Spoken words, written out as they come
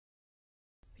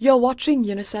You're watching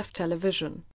UNICEF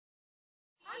Television.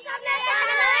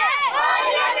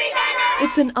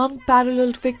 It's an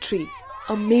unparalleled victory,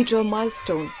 a major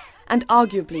milestone, and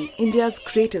arguably India's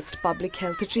greatest public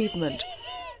health achievement.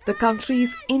 The country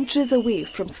is inches away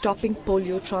from stopping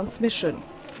polio transmission.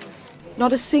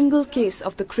 Not a single case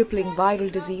of the crippling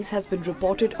viral disease has been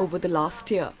reported over the last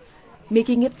year,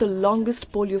 making it the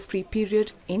longest polio-free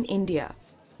period in India.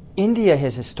 India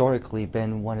has historically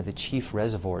been one of the chief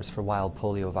reservoirs for wild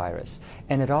polio virus,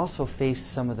 and it also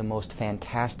faced some of the most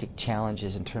fantastic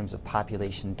challenges in terms of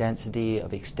population density,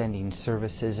 of extending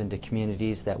services into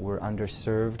communities that were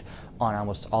underserved on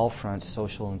almost all fronts,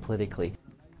 social and politically.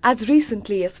 As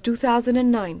recently as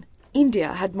 2009,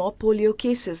 India had more polio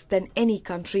cases than any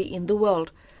country in the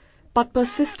world. But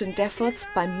persistent efforts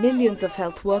by millions of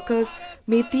health workers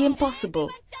made the impossible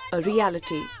a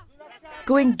reality.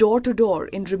 Going door to door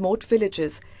in remote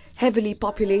villages, heavily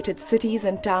populated cities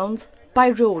and towns,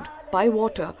 by road, by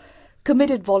water,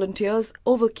 committed volunteers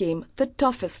overcame the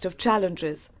toughest of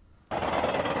challenges.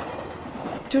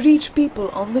 To reach people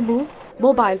on the move,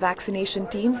 mobile vaccination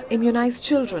teams immunize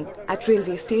children at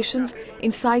railway stations,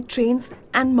 inside trains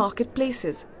and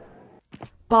marketplaces.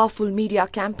 Powerful media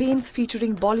campaigns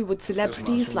featuring Bollywood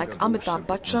celebrities like Amitabh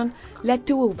Bachchan led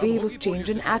to a wave of change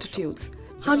in attitudes.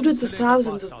 Hundreds of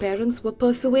thousands of parents were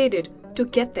persuaded to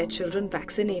get their children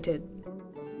vaccinated.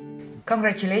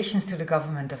 Congratulations to the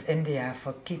government of India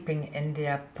for keeping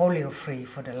India polio-free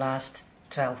for the last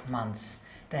 12 months.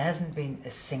 There hasn't been a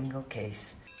single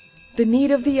case. The need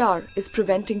of the hour is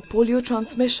preventing polio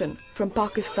transmission from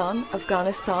Pakistan,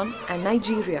 Afghanistan and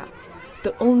Nigeria,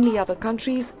 the only other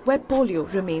countries where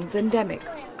polio remains endemic.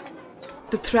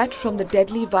 The threat from the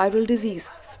deadly viral disease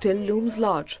still looms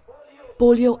large.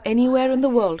 Polio anywhere in the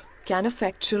world can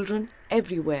affect children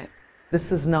everywhere.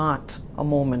 This is not a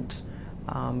moment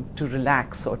to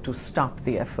relax or to stop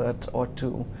the effort or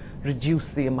to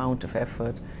reduce the amount of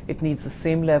effort. It needs the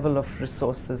same level of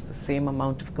resources, the same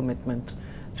amount of commitment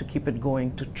to keep it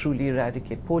going to truly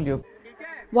eradicate polio.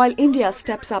 While India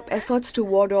steps up efforts to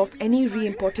ward off any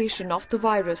reimportation of the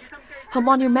virus, her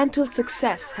monumental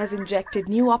success has injected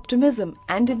new optimism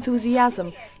and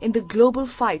enthusiasm in the global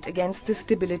fight against this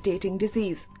debilitating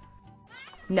disease.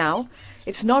 Now,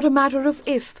 it's not a matter of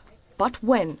if, but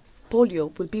when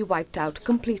polio will be wiped out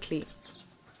completely.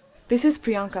 This is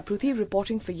Priyanka Pruthi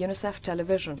reporting for UNICEF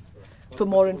Television. For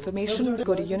more information,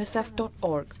 go to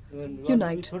unicef.org.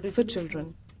 Unite for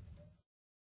Children.